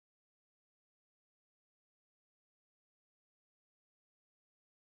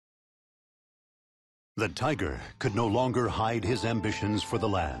The tiger could no longer hide his ambitions for the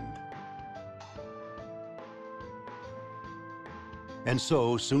land. And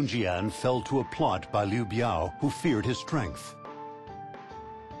so Sun Jian fell to a plot by Liu Biao, who feared his strength.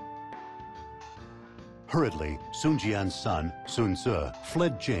 Hurriedly, Sun Jian's son, Sun Ce,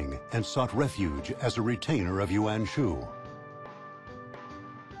 fled Jing and sought refuge as a retainer of Yuan Shu.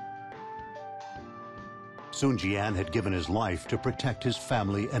 Sun Jian had given his life to protect his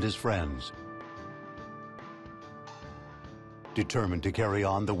family and his friends. Determined to carry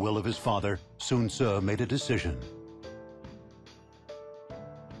on the will of his father, Sun Ce made a decision.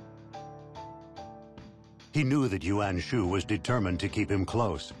 He knew that Yuan Shu was determined to keep him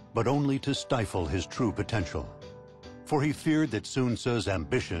close, but only to stifle his true potential. For he feared that Sun Ce's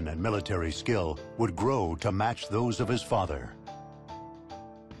ambition and military skill would grow to match those of his father.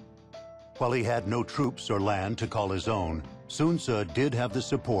 While he had no troops or land to call his own, Sun Ce did have the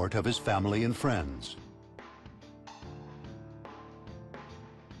support of his family and friends.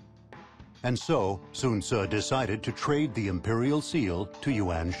 And so, Sun Ce decided to trade the imperial seal to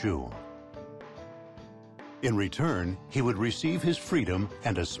Yuan Shu. In return, he would receive his freedom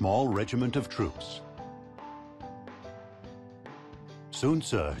and a small regiment of troops. Sun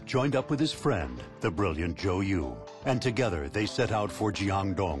Ce joined up with his friend, the brilliant Zhou Yu, and together they set out for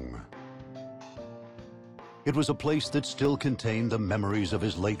Jiangdong. It was a place that still contained the memories of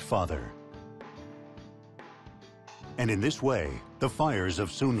his late father. And in this way, the fires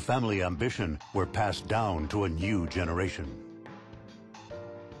of Sun family ambition were passed down to a new generation.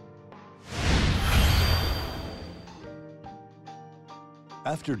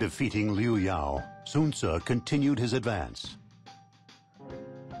 After defeating Liu Yao, Sun Ce continued his advance.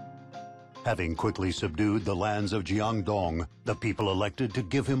 Having quickly subdued the lands of Jiangdong, the people elected to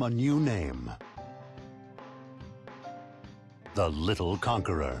give him a new name: the Little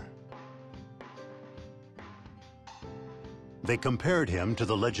Conqueror. They compared him to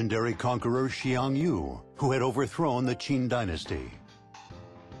the legendary conqueror Xiang Yu, who had overthrown the Qin Dynasty.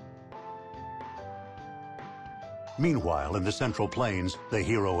 Meanwhile, in the Central Plains, the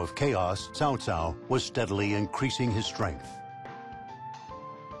hero of chaos, Cao Cao, was steadily increasing his strength.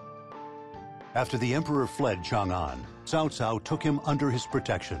 After the emperor fled Chang'an, Cao Cao took him under his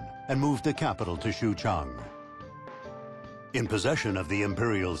protection and moved the capital to Shouchun. In possession of the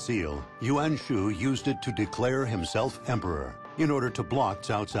imperial seal, Yuan Shu used it to declare himself emperor in order to block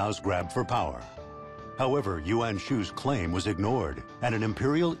Cao Cao's grab for power. However, Yuan Shu's claim was ignored, and an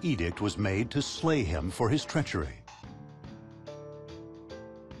imperial edict was made to slay him for his treachery.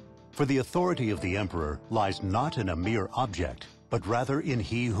 For the authority of the emperor lies not in a mere object, but rather in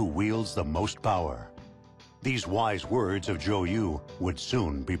he who wields the most power. These wise words of Zhou Yu would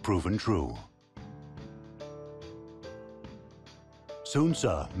soon be proven true. Sun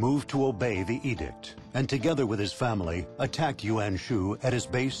Ce moved to obey the edict, and together with his family, attacked Yuan Shu at his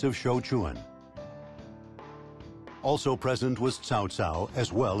base of Shouchun. Also present was Cao Cao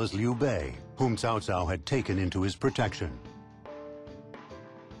as well as Liu Bei, whom Cao Cao had taken into his protection.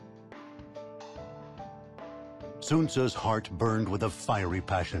 Sun Ce's heart burned with a fiery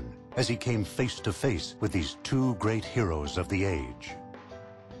passion as he came face to face with these two great heroes of the age.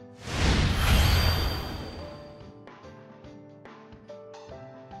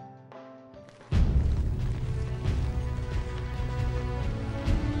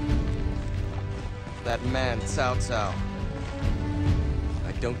 That man, Cao Cao.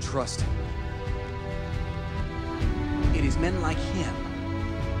 I don't trust him. It is men like him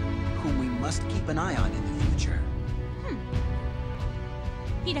whom we must keep an eye on in the future.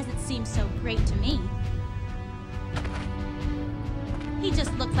 He doesn't seem so great to me. He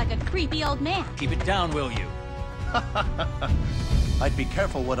just looks like a creepy old man. Keep it down, will you? I'd be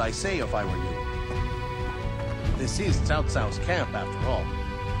careful what I say if I were you. This is Cao Cao's camp, after all.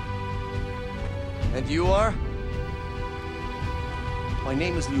 And you are? My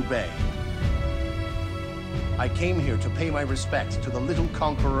name is Liu Bei. I came here to pay my respects to the little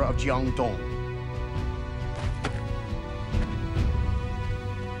conqueror of Jiangdong.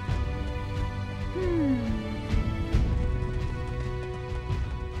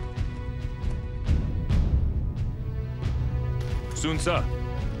 Sun Ce,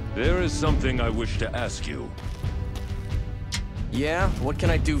 there is something I wish to ask you. Yeah? What can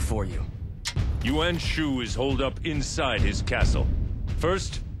I do for you? Yuan Shu is holed up inside his castle.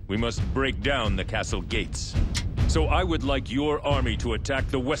 First, we must break down the castle gates. So I would like your army to attack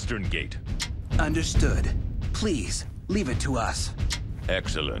the western gate. Understood. Please, leave it to us.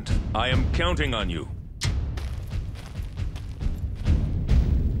 Excellent. I am counting on you.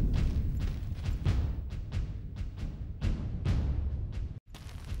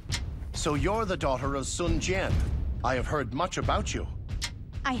 So you're the daughter of Sun Jian. I have heard much about you.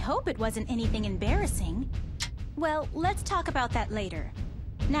 I hope it wasn't anything embarrassing. Well, let's talk about that later.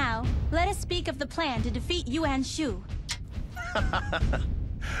 Now, let us speak of the plan to defeat Yuan Shu.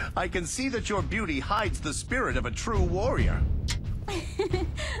 I can see that your beauty hides the spirit of a true warrior.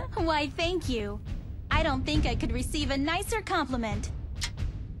 Why, thank you. I don't think I could receive a nicer compliment.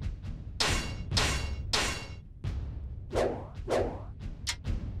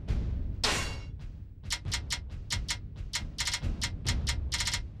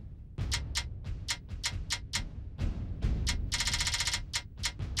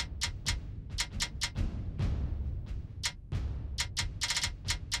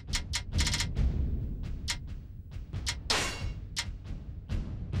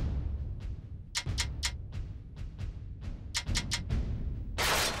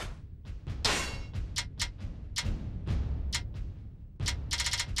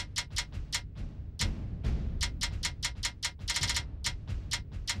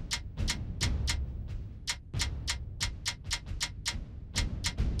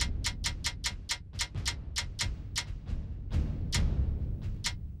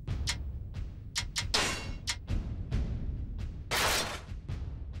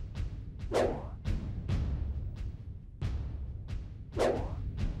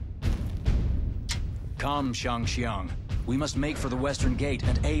 Come, Shouchun. We must make for the Western Gate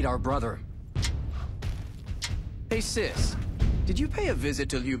and aid our brother. Hey sis, did you pay a visit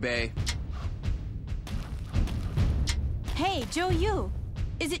to Liu Bei? Hey, Zhou Yu.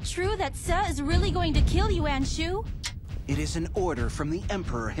 Is it true that Ce is really going to kill Yuan Shu? It is an order from the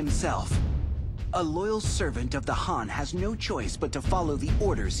Emperor himself. A loyal servant of the Han has no choice but to follow the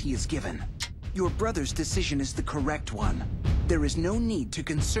orders he is given. Your brother's decision is the correct one. There is no need to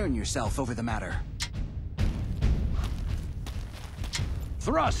concern yourself over the matter.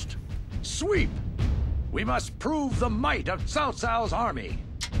 Thrust! Sweep! We must prove the might of Cao Cao's army!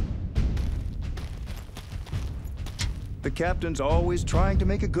 The captain's always trying to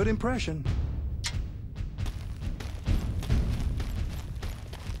make a good impression.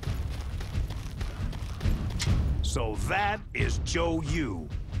 So that is Zhou Yu.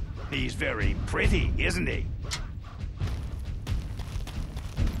 He's very pretty, isn't he?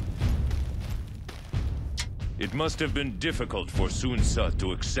 It must have been difficult for Sun Ce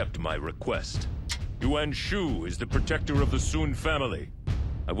to accept my request. Yuan Shu is the protector of the Sun family.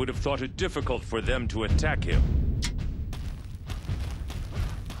 I would have thought it difficult for them to attack him.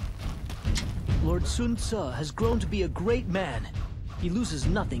 Lord Sun Ce has grown to be a great man. He loses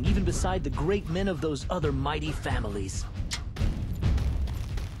nothing even beside the great men of those other mighty families.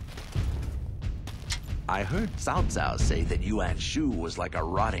 I heard Cao Cao say that Yuan Shu was like a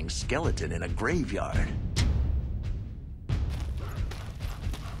rotting skeleton in a graveyard.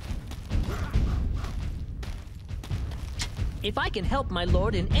 If I can help my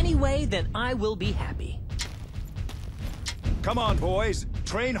lord in any way, then I will be happy. Come on, boys.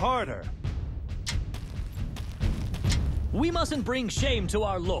 Train harder. We mustn't bring shame to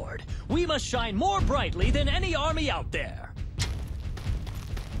our lord. We must shine more brightly than any army out there.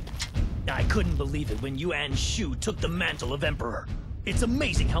 I couldn't believe it when Yuan Shu took the mantle of emperor. It's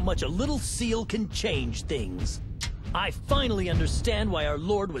amazing how much a little seal can change things. I finally understand why our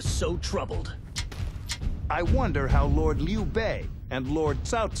lord was so troubled. I wonder how Lord Liu Bei and Lord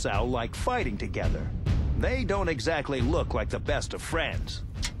Cao Cao like fighting together. They don't exactly look like the best of friends.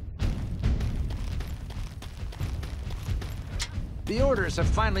 The orders have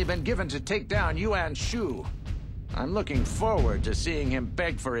finally been given to take down Yuan Shu. I'm looking forward to seeing him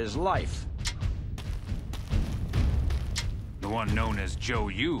beg for his life. The one known as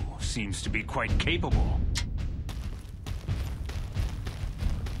Zhou Yu seems to be quite capable.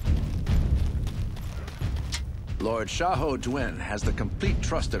 Lord Shouchun has the complete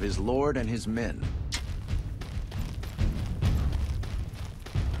trust of his lord and his men.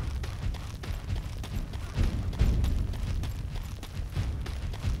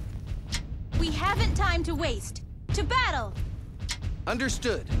 We haven't time to waste. To battle!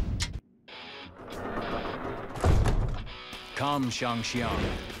 Understood. Come, Shouchun.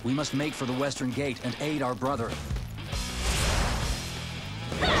 We must make for the Western Gate and aid our brother.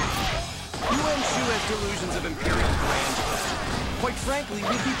 Yuan Shu has delusions of imperial grandeur. Quite frankly,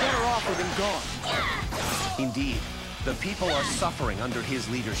 we'd be better off with him gone. Indeed, the people are suffering under his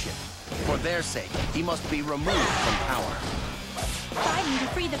leadership. For their sake, he must be removed from power. Fighting to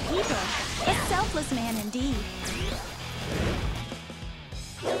free the people. A selfless man indeed.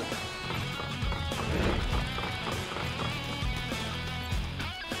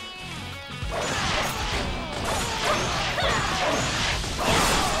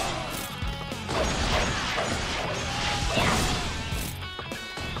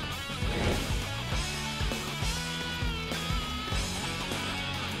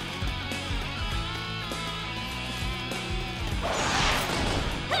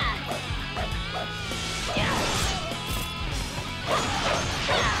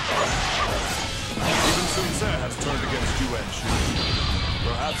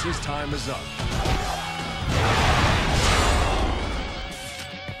 Perhaps his time is up.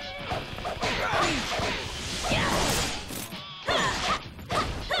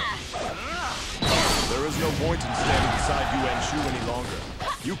 There is no point in standing beside Yuan Shu any longer.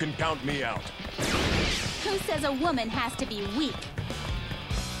 You can count me out. Who says a woman has to be weak?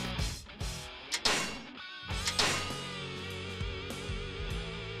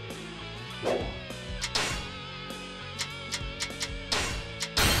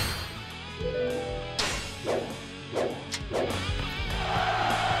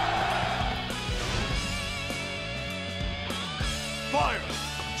 Fire!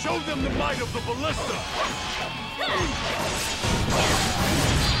 Show them the might of the ballista!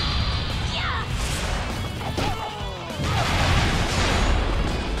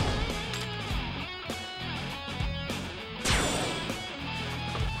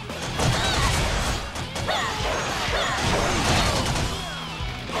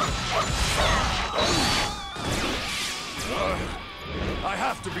 I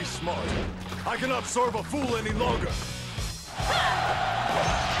have to be smart. I cannot serve a fool any longer.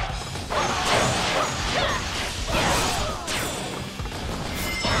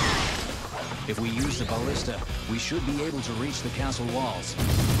 If we use the ballista, we should be able to reach the castle walls.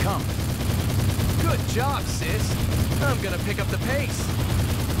 Come. Good job, sis. I'm gonna pick up the pace.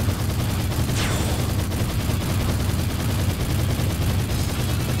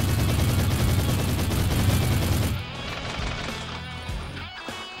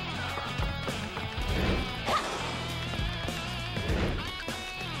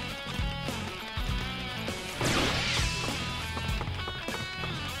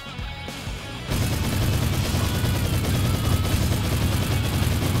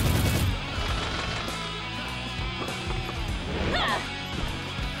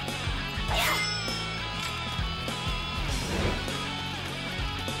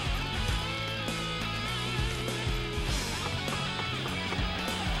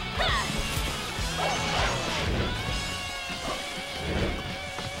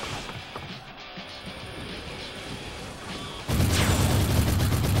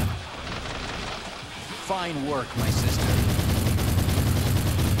 Fine work, my sister.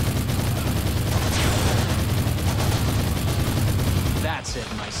 That's it,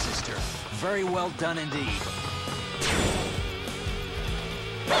 my sister. Very well done indeed.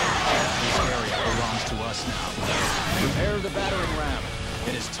 This area belongs to us now. Prepare the battering ram.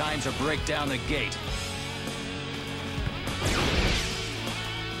 It is time to break down the gate.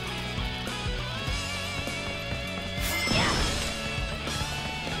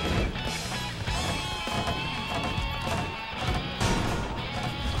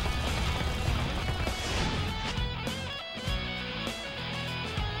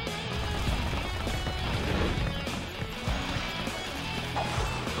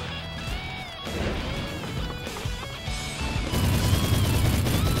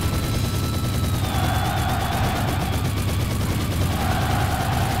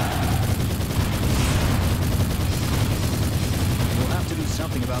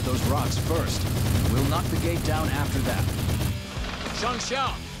 About those rocks first. We'll knock the gate down after that. Sun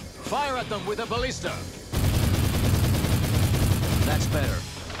Jian, fire at them with a ballista. That's better.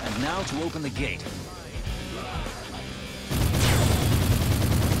 And now to open the gate.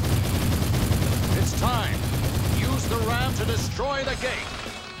 It's time. Use the ram to destroy the gate.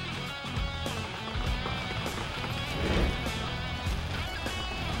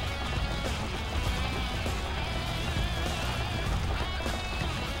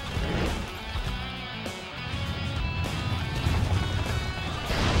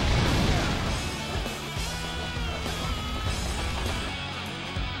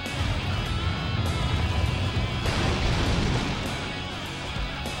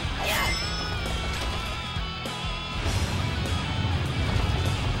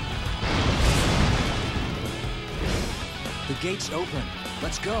 The gate's open.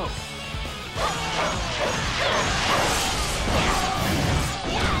 Let's go.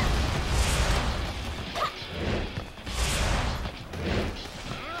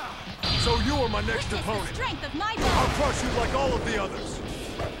 So you are my next opponent. Strength of my I'll crush you like all of the others.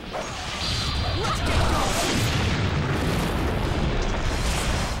 Let's get going.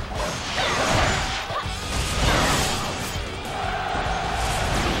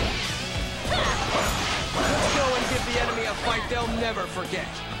 The enemy a fight they'll never forget.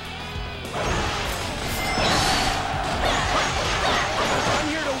 I'm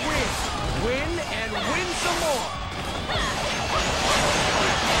here to win. Win and win some more.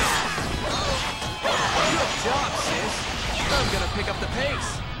 Good job, sis. I'm gonna pick up the pace.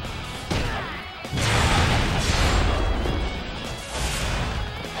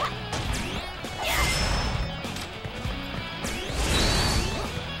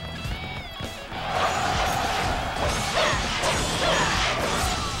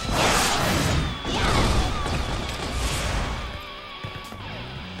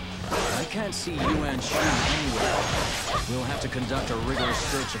 can't see Yuan Shu anywhere. We'll have to conduct a rigorous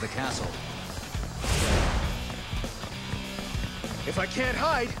search of the castle. If I can't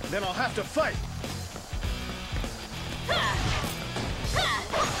hide, then I'll have to fight.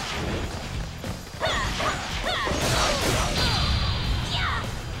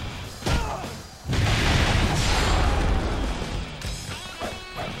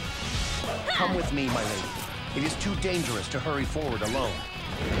 Come with me, my lady. It is too dangerous to hurry forward alone.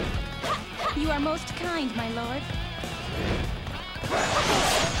 You are most kind, my lord.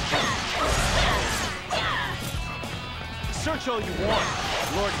 Search all you want.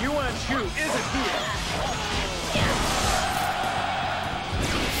 Lord Yuan Shu isn't here.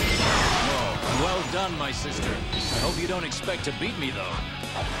 Whoa, well done, my sister. I hope you don't expect to beat me, though.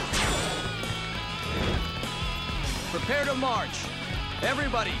 Prepare to march.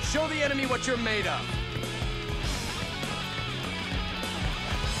 Everybody, show the enemy what you're made of.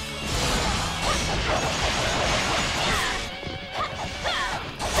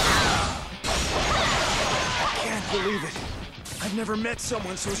 Can't believe it. I've never met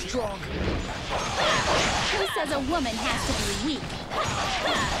someone so strong. Who says a woman has to be weak?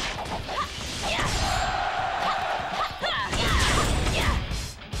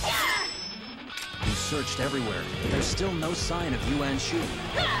 We searched everywhere, but there's still no sign of Yuan Shu.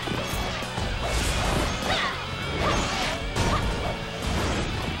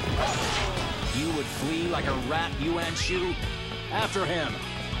 You would flee like a rat, Yuan Shu? After him!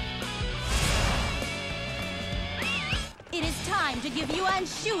 It is time to give Yuan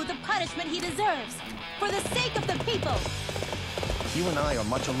Shu the punishment he deserves, for the sake of the people. You and I are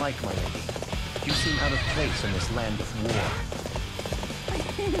much alike, my lady. You seem out of place in this land of war.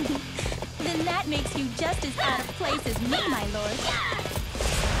 Then that makes you just as out of place as me, my lord.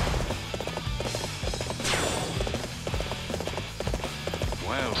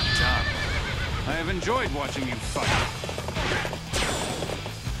 Well done. I have enjoyed watching you fight.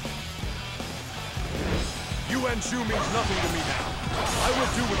 Yuan Shu means nothing to me now. I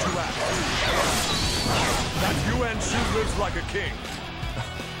will do what you ask. That Yuan Shu lives like a king.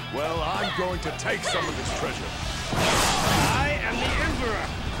 Well, I'm going to take some of this treasure. I am the Emperor.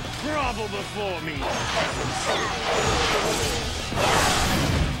 Grovel before me. I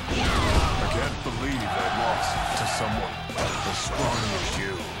can't believe I lost to someone as strong as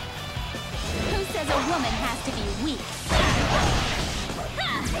you. Who says a woman has to be weak?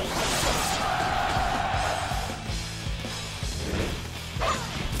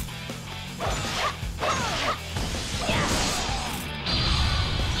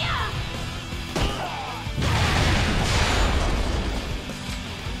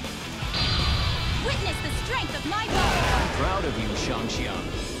 Witness the strength of my body! I'm proud of you, Sun Jian.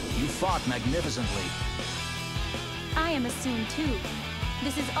 You fought magnificently. I am a Sun too.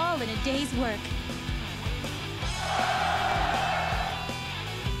 This is all in a day's work.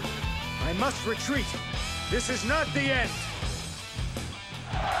 I must retreat. This is not the end.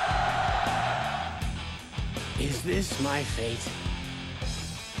 Is this my fate?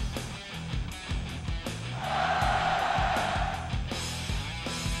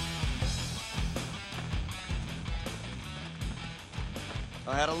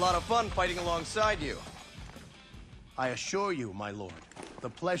 I had a lot of fun fighting alongside you. I assure you, my lord, the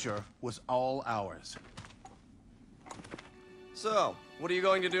pleasure was all ours. So, what are you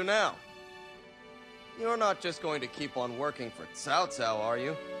going to do now? You're not just going to keep on working for Cao Cao, are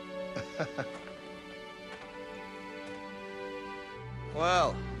you?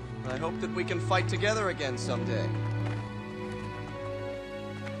 Well, I hope that we can fight together again someday.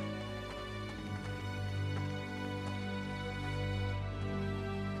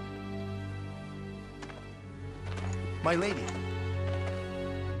 My lady.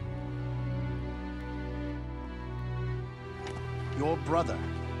 Your brother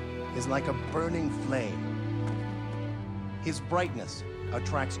is like a burning flame. His brightness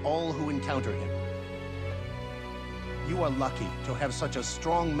attracts all who encounter him. You are lucky to have such a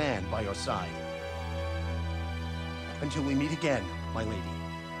strong man by your side. Until we meet again, my lady.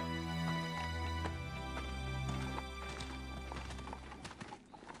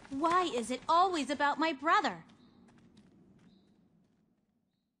 Why is it always about my brother?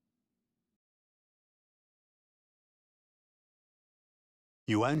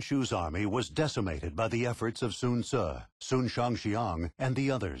 Yuan Shu's army was decimated by the efforts of Sun Ce, Sun Shangxiang, and the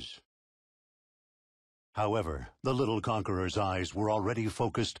others. However, the little conqueror's eyes were already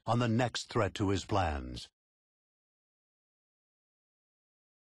focused on the next threat to his plans.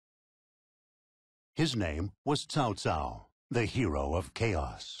 His name was Cao Cao, the hero of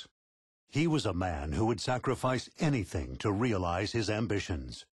chaos. He was a man who would sacrifice anything to realize his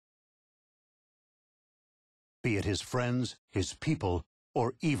ambitions. be it his friends, his people,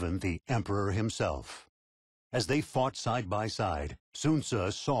 or even the emperor himself. As they fought side by side, Sun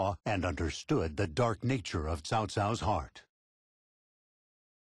Ce saw and understood the dark nature of Cao Cao's heart.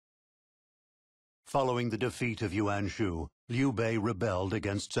 Following the defeat of Yuan Shu, Liu Bei rebelled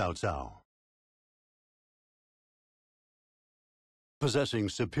against Cao Cao. Possessing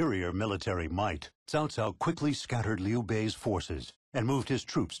superior military might, Cao Cao quickly scattered Liu Bei's forces and moved his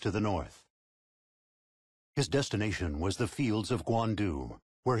troops to the north. His destination was the fields of Guandu,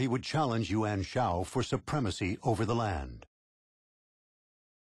 where he would challenge Yuan Shao for supremacy over the land.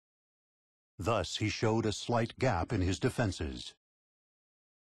 Thus, he showed a slight gap in his defenses.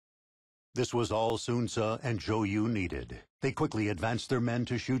 This was all Sun Ce and Zhou Yu needed. They quickly advanced their men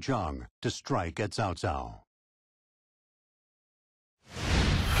to Shouchun to strike at Cao Cao.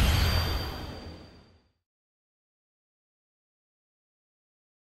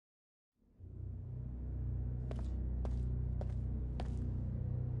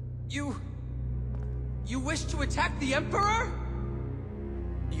 You wish to attack the Emperor?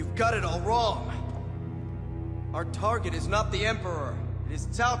 You've got it all wrong. Our target is not the Emperor. It is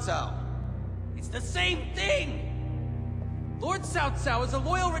Cao Cao. It's the same thing! Lord Cao Cao is a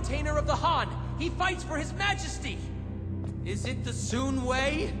loyal retainer of the Han. He fights for His Majesty. Is it the Sun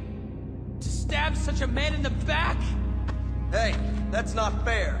way? To stab such a man in the back? Hey, that's not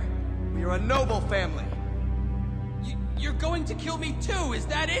fair. We are a noble family. You're going to kill me too, is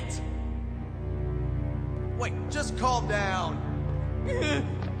that it? Wait, just calm down.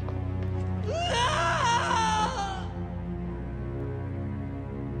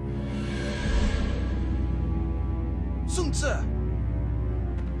 Sun Ce!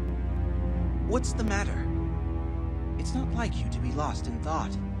 What's the matter? It's not like you to be lost in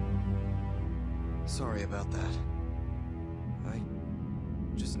thought. Sorry about that. I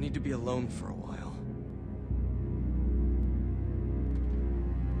just need to be alone for a while.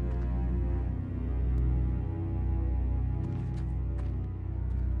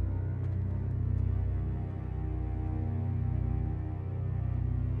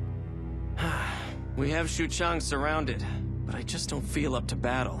 We have Shouchun surrounded, but I just don't feel up to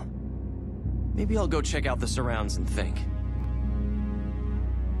battle. Maybe I'll go check out the surrounds and think.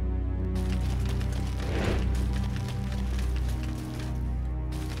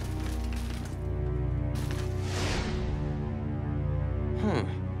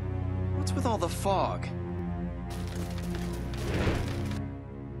 What's with all the fog?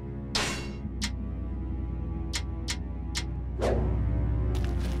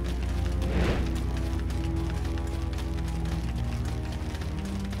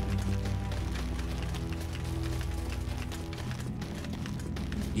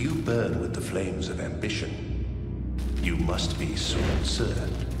 You burn with the flames of ambition. You must be Sun Ce.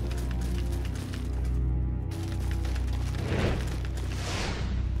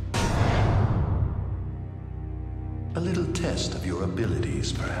 A little test of your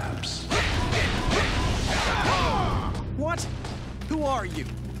abilities, perhaps. What? Who are you?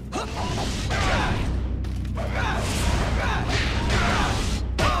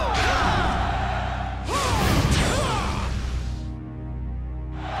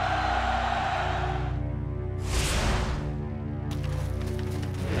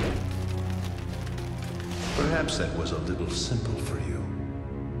 Perhaps that was a little simple for you.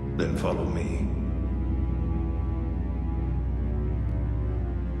 Then follow me.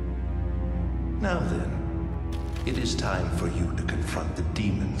 Now then, it is time for you to confront the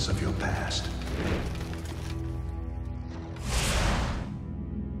demons of your past.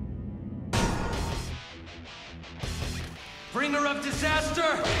 Bringer of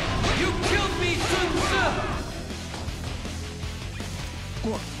disaster! You killed me, Sun Ce!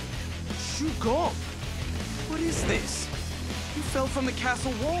 What? Shugong? What is this? You fell from the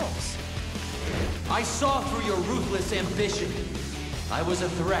castle walls. I saw through your ruthless ambition. I was a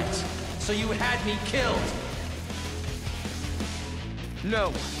threat, so you had me killed. No.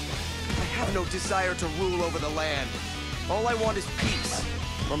 I have no desire to rule over the land. All I want is peace.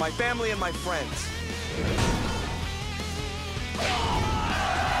 For my family and my friends.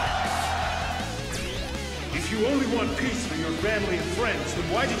 If you only want peace for your family and friends, then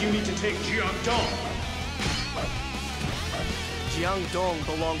why did you need to take Jiangdong? Jiangdong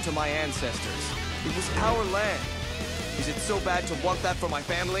belonged to my ancestors. It was our land. Is it so bad to want that for my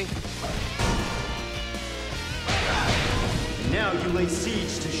family? Now you lay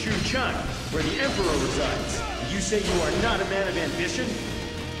siege to Shouchun, where the Emperor resides. You say you are not a man of ambition?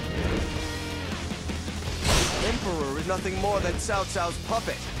 Emperor is nothing more than Cao Cao's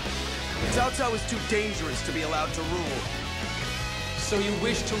puppet. Cao Cao is too dangerous to be allowed to rule. So you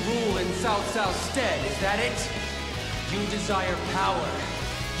wish to rule in Cao Cao's stead, is that it? You desire power.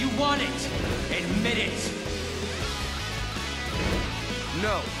 You want it. Admit it.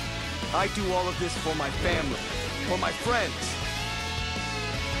 No. I do all of this for my family, for my friends.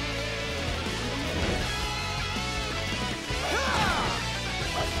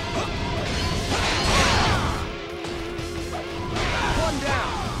 One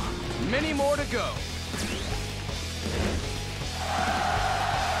down. Many more to go.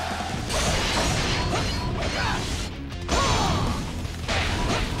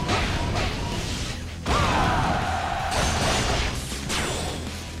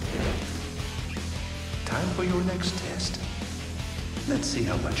 Time for your next test. Let's see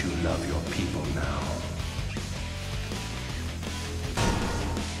how much you love your people now.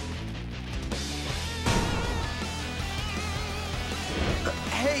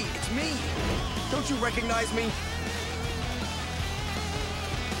 Hey, it's me! Don't you recognize me?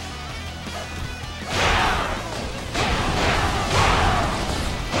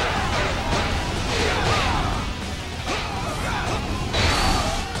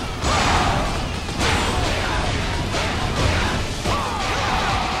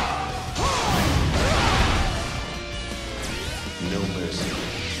 No mercy,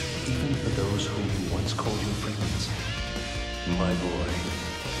 even for those whom you once called your friends. My boy,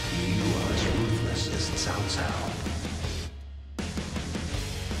 you are as ruthless as Cao Cao.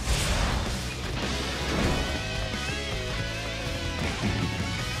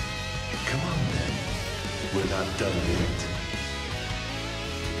 Come on then, we're not done yet.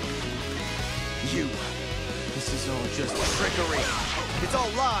 You. This is all just trickery. It's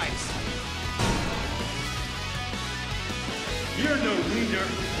all lies. You're no leader.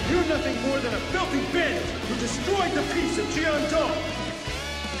 You're nothing more than a filthy bandit who destroyed the peace of Jiandong.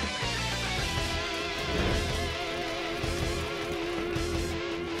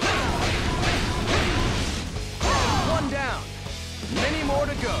 One down. Many more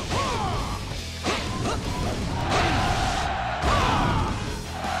to go.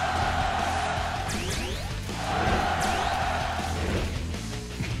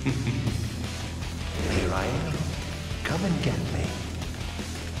 Here I am. Come and get me.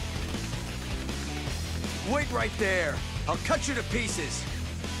 Wait right there. I'll cut you to pieces.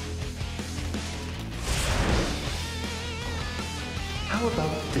 How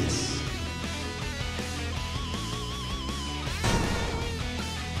about this?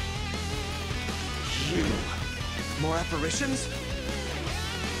 You. More apparitions?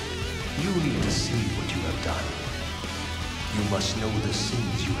 You need to see what you have done. You must know the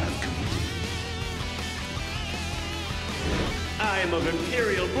sins you have committed. I am of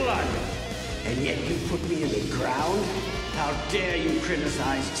Imperial blood. And yet you put me in the ground? How dare you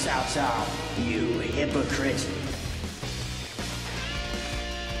criticize Cao Cao, you hypocrite!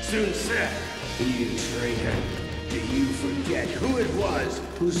 Sun Jian, you traitor! Do you forget who it was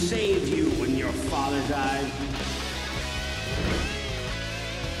who saved you when your father died?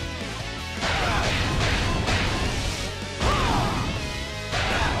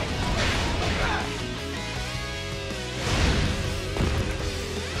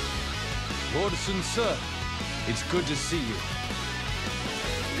 Lord Sun Jian, it's good to see you.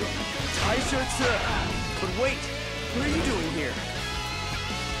 Shouchun, but wait, what are you doing here?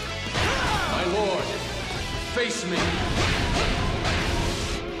 My lord, face me.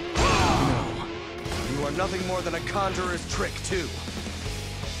 No, you are nothing more than a conjurer's trick, too.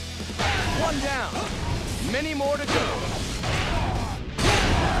 One down, many more to go.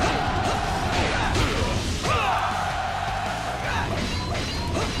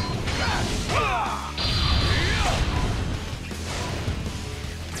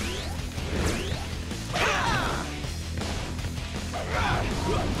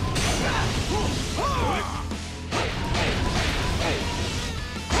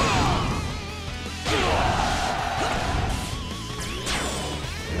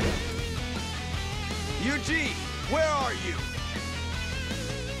 Yuji, where are you?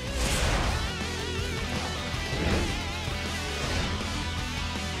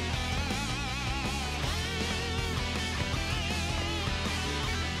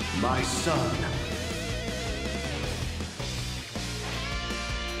 My son.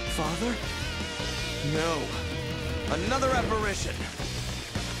 Father? No. Another apparition.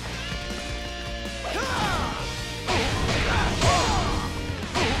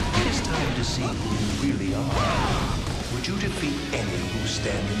 It is time to see who you really are. Would you defeat any who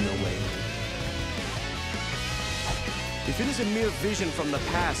stand in your way? If it is a mere vision from the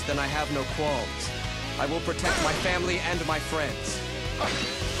past, then I have no qualms. I will protect my family and my friends.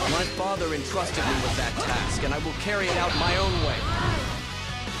 My father entrusted me with that task, and I will carry it out my own way.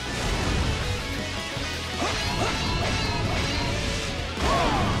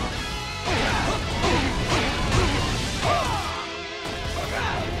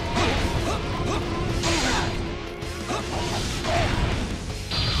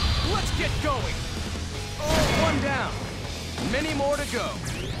 Let's get going! Oh, one down. Many more to go.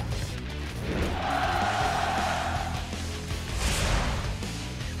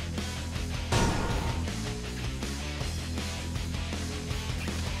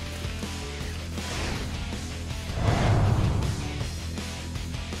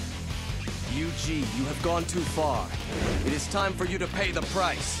 UG, you have gone too far. It is time for you to pay the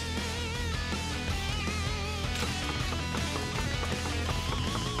price.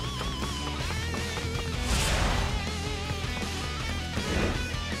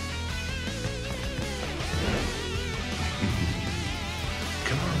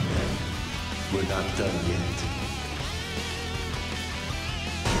 Come on, then. We're not done yet.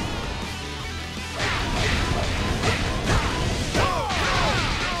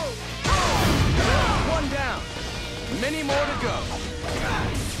 One down. Many more to go.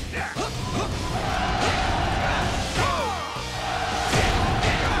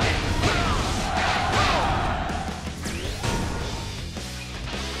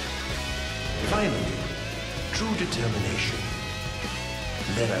 Finally, true determination.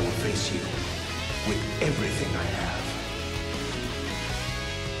 Then I will face you with everything I have.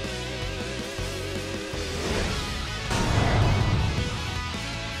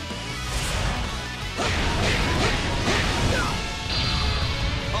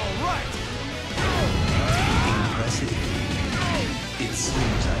 All right. Impressive. It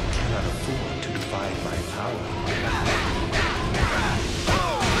seems I cannot afford to divide my power.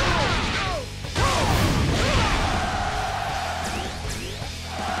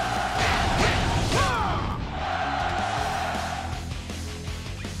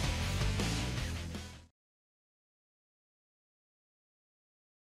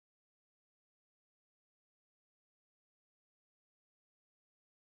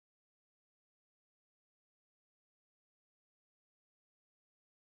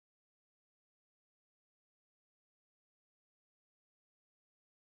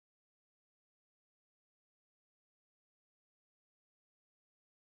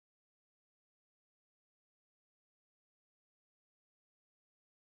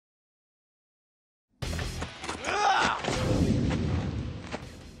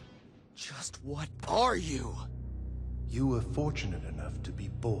 Just what are you? You were fortunate enough to be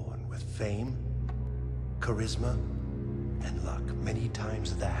born with fame, charisma, and luck many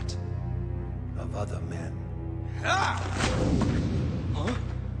times that of other men. Huh?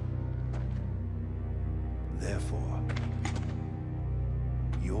 Therefore,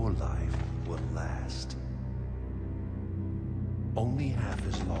 your life will last only half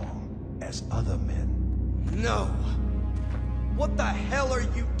as long as other men. No! What the hell are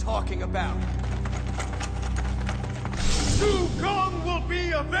you talking about? Su Gong will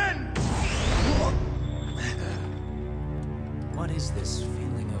be avenged! What is this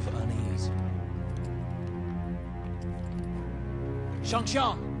feeling of unease?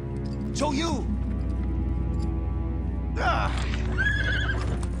 Shouchun! Zhou Yu!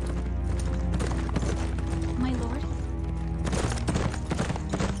 My lord?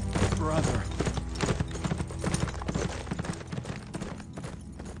 Brother.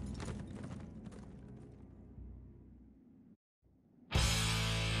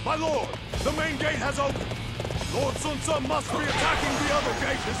 My lord, the main gate has opened. Lord Sun Jian must be attacking the other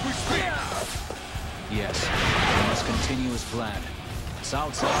gate as we speak. Yes, we must continue as planned. Cao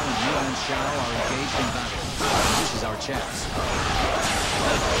Cao and Yuan Shao are engaged in battle. This is our chance.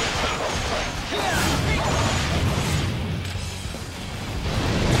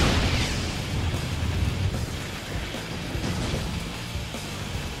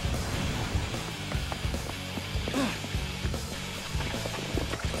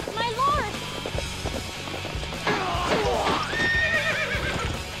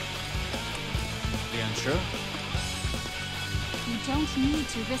 Sure? You don't need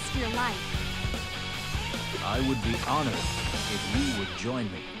to risk your life. I would be honored if you would join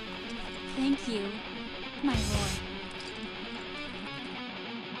me. Thank you, my lord.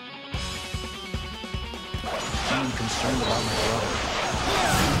 I'm concerned about my brother.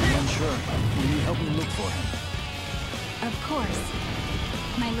 I'm unsure. Will you help me look for him? Of course.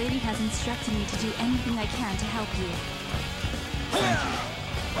 My lady has instructed me to do anything I can to help you. Thank you.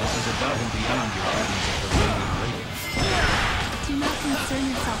 This is above and beyond your duties as the Lady of Raiding. Do not concern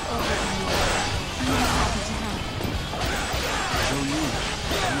yourself over it, my lord. I am happy to help. Zhou Yu,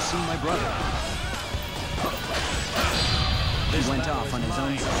 have you seen my brother? He went off on his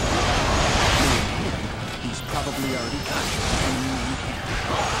own. He's probably already captured anyone he can.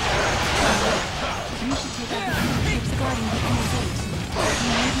 You should take out the troops guarding the inner gate.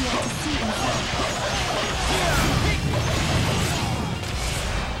 You may be able to see inside.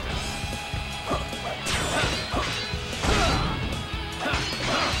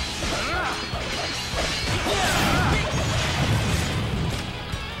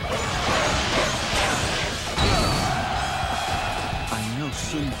 Lord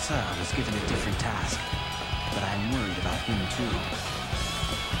Sun Jian was given a different task, but I am worried about him too.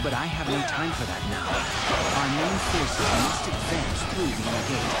 But I have no time for that now. Our main forces must advance through the inner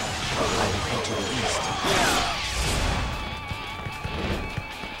gate. I will head to the east.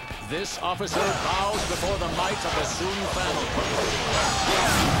 This officer bows before the might of the Sun family.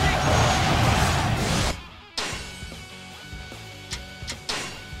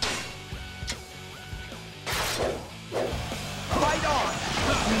 Fight on!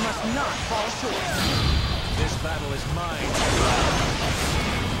 We must not fall short. This battle is mine.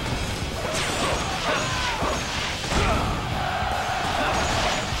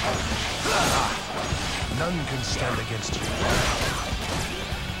 None can stand against you.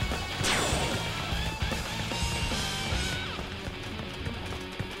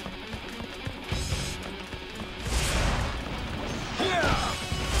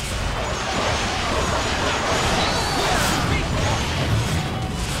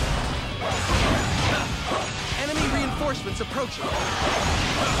 Enemy reinforcements approaching.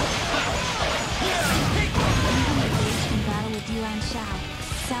 Even engaged in battle with Yuan Shao,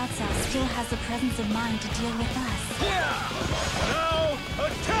 Cao Cao still has the presence of mind to deal with us. Now,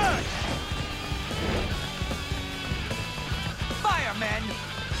 attack! Firemen!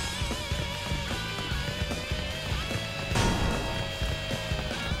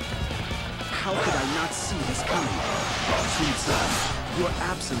 How could I not see this coming? Sun Jian, your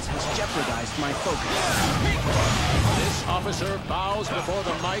absence has jeopardized my focus. This officer bows before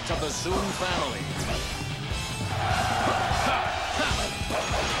the might of the Sun family.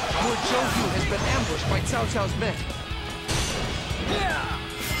 Lord Shouchun has been ambushed by Cao Cao's men.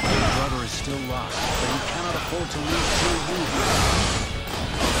 Your brother is still lost, but he cannot afford to lose Shouchun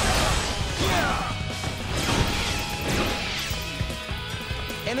here.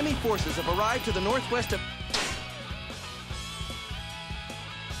 Enemy forces have arrived to the northwest of...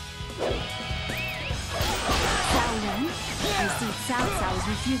 Xiaolin, I see Cao Cao is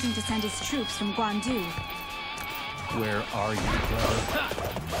refusing to send his troops from Guandu. Where are you, brother?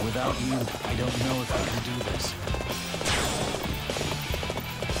 Without you, I don't know if I can do this.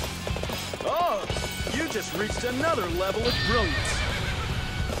 Oh, you just reached another level of brilliance.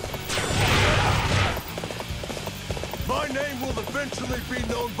 My name will eventually be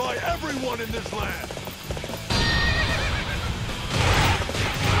known by everyone in this land.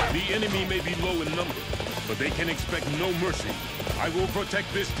 The enemy may be low in number, but they can expect no mercy. I will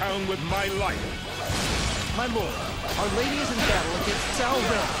protect this town with my life. My lord, Our Lady is in battle against Cao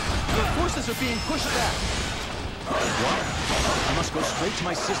Ren. Your forces are being pushed back. What? I must go straight to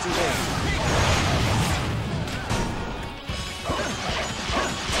my sister's aid.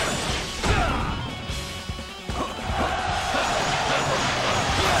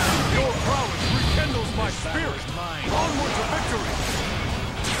 My spirit! Onward to victory!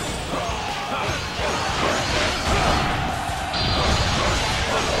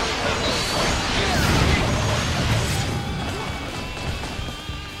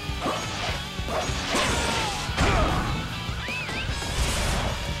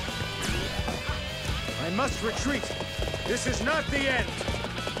 I must retreat! This is not the end!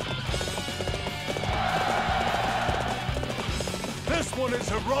 This one is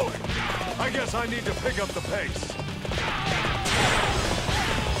heroic! I guess I need to pick up the pace.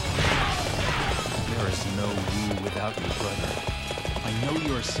 There is no you without you, brother. I know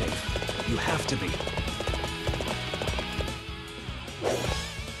you are safe. You have to be.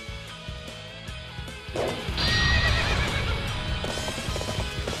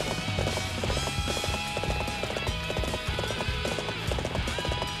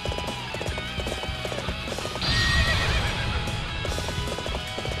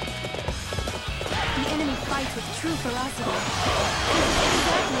 With true ferocity. This is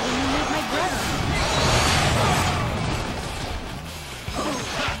exactly when you need my brother.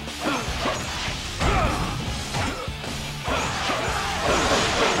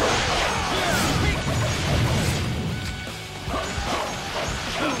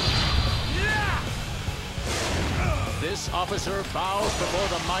 This officer bows before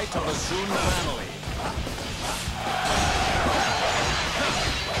the might of the Sun family.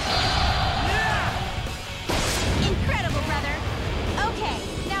 Incredible, brother. Okay,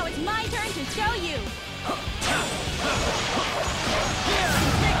 now it's my turn to show you.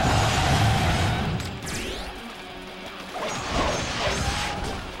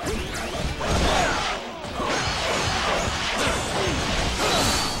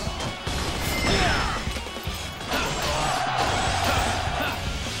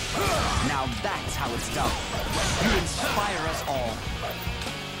 Now that's how it's done. You inspire us all.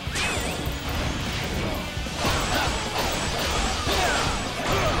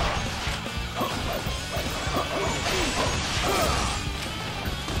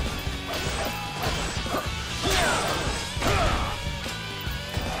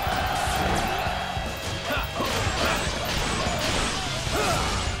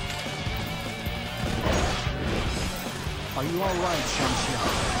 Are you all right, Shouchun?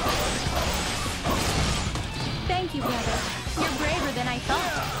 Thank you, brother. You're braver than I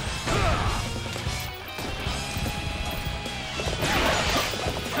thought.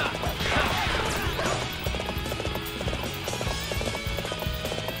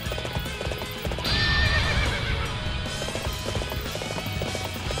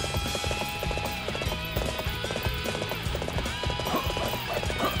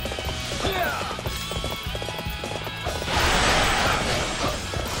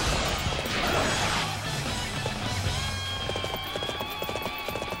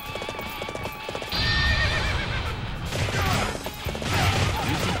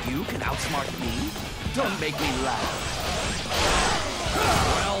 Outsmart me? Don't make me laugh.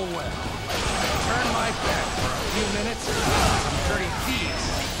 Well, well. Turn my back for a few minutes. Some dirty thieves.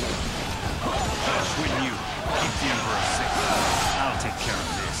 Shouchun, you keep the Emperor safe. I'll take care of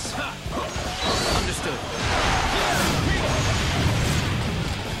this. Understood.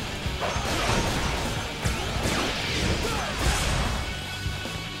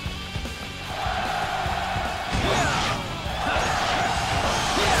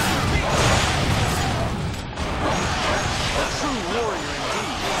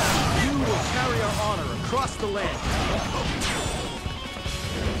 Across the land.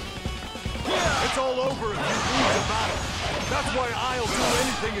 It's all over if you lose a battle. That's why I'll do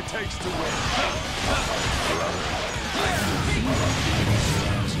anything it takes to win.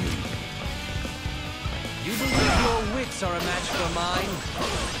 You believe your wits are a match for mine?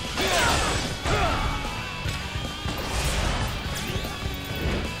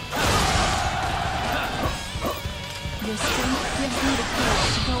 Your strength gives me the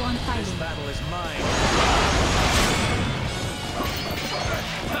courage to go on fighting. This battle is mine.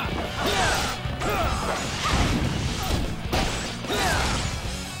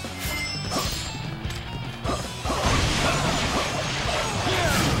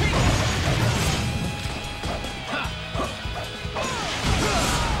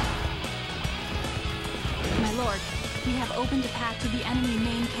 My lord, we have opened a path to the enemy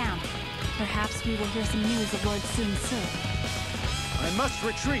main camp. Perhaps we will hear some news of Lord Sun Jian. I must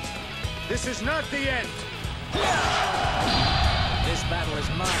retreat. This is not the end. This battle is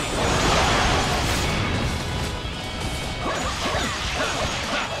mine.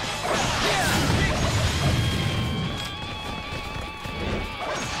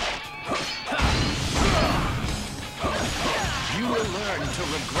 You will learn to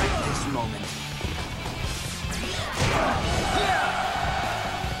regret this moment.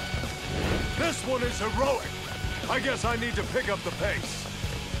 This one is heroic. I guess I need to pick up the pace.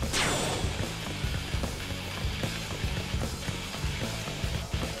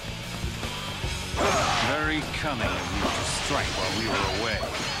 Very cunning of you to strike while we were away.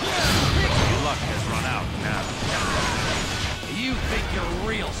 Your luck has run out now. You think you're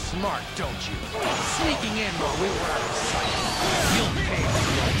real smart, don't you? Sneaking in while we were out of sight. You'll pay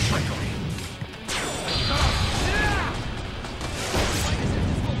for your trickery.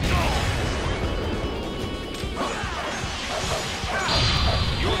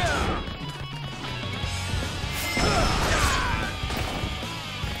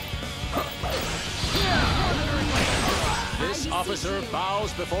 This officer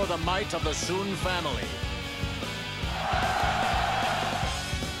bows before the might of the Sun family.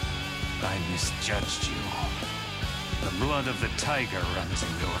 I misjudged you. The blood of the tiger runs in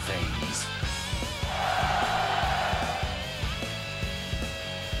your veins.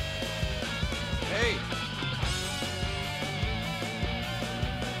 Hey!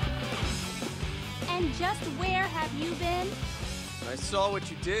 And just where have you been? I saw what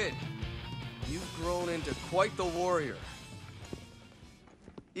you did. You've grown into quite the warrior.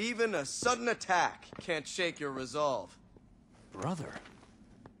 Even a sudden attack can't shake your resolve. Brother.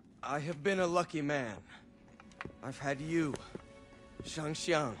 I have been a lucky man. I've had you, Sun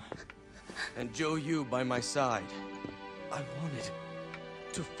Jian, and Zhou Yu by my side. I wanted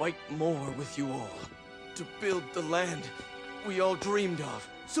to fight more with you all, to build the land we all dreamed of.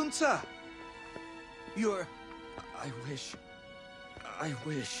 Sun Jian! You're... I wish I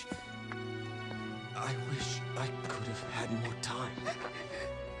could have had more time.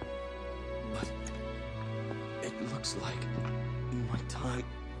 But it looks like my time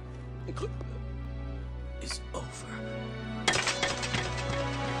is over.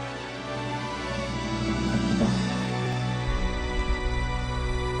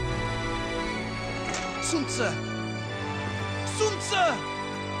 Sun Jian! Sun Jian!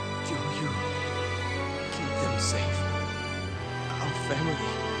 Zhou Yu, keep them safe. Our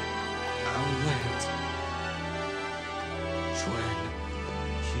family, our land. Chuan,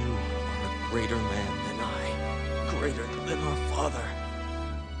 you are a greater man than I. greater than our father.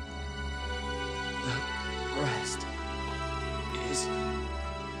 The rest is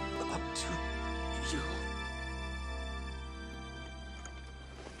up to you.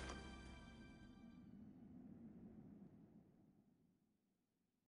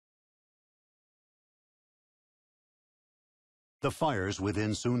 The fires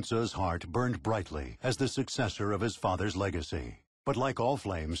within Sun Tzu's heart burned brightly as the successor of his father's legacy. But like all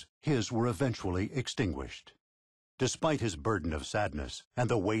flames, his were eventually extinguished. Despite his burden of sadness and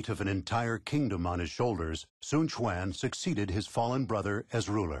the weight of an entire kingdom on his shoulders, Sun Jian succeeded his fallen brother as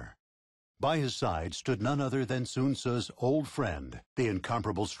ruler. By his side stood none other than Sun Tzu's old friend, the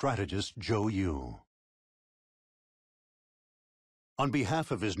incomparable strategist Zhou Yu. On behalf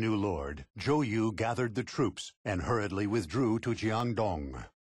of his new lord, Zhou Yu gathered the troops and hurriedly withdrew to Jiangdong.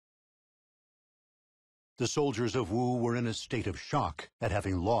 The soldiers of Wu were in a state of shock at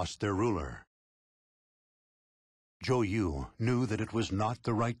having lost their ruler. Zhou Yu knew that it was not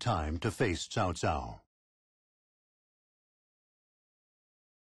the right time to face Cao Cao.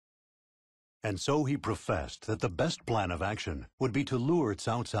 And so he professed that the best plan of action would be to lure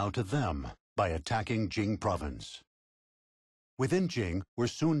Cao Cao to them by attacking Jing province. Within Jing were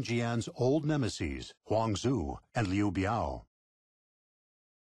Sun Jian's old nemeses, Huangzu and Liu Biao.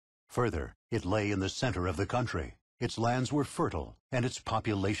 Further, it lay in the center of the country. Its lands were fertile, and its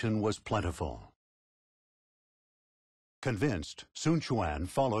population was plentiful. Convinced, Sun Jian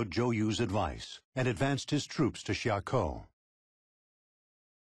followed Zhou Yu's advice and advanced his troops to Xiakou.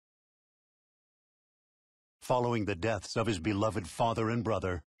 Following the deaths of his beloved father and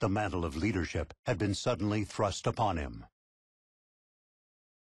brother, the mantle of leadership had been suddenly thrust upon him.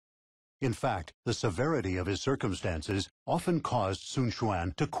 In fact, the severity of his circumstances often caused Sun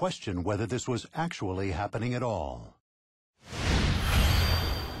Jian to question whether this was actually happening at all.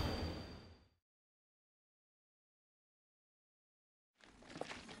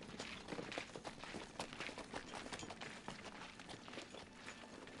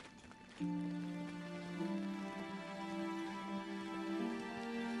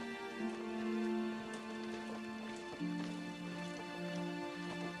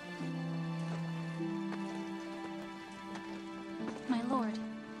 My lord.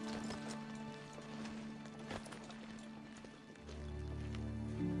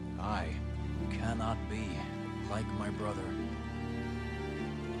 I cannot be like my brother.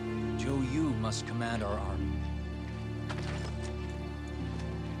 Zhou Yu must command our army.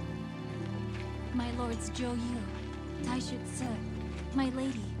 My lords Zhou Yu, Taishu Tse, my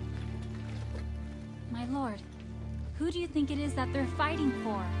lady. My lord, who do you think it is that they're fighting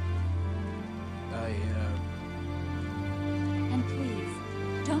for? And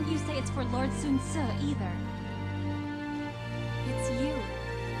please, don't you say it's for Lord Sun Tzu either. It's you.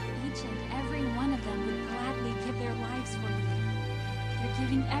 Each and every one of them would gladly give their lives for you. They're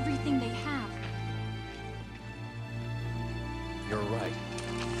giving everything they have. You're right.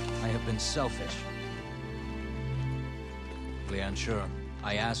 I have been selfish. Lianshe,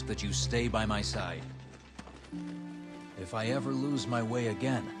 I ask that you stay by my side. If I ever lose my way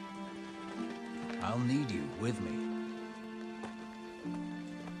again, I'll need you with me.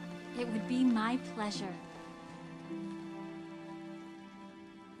 It would be my pleasure.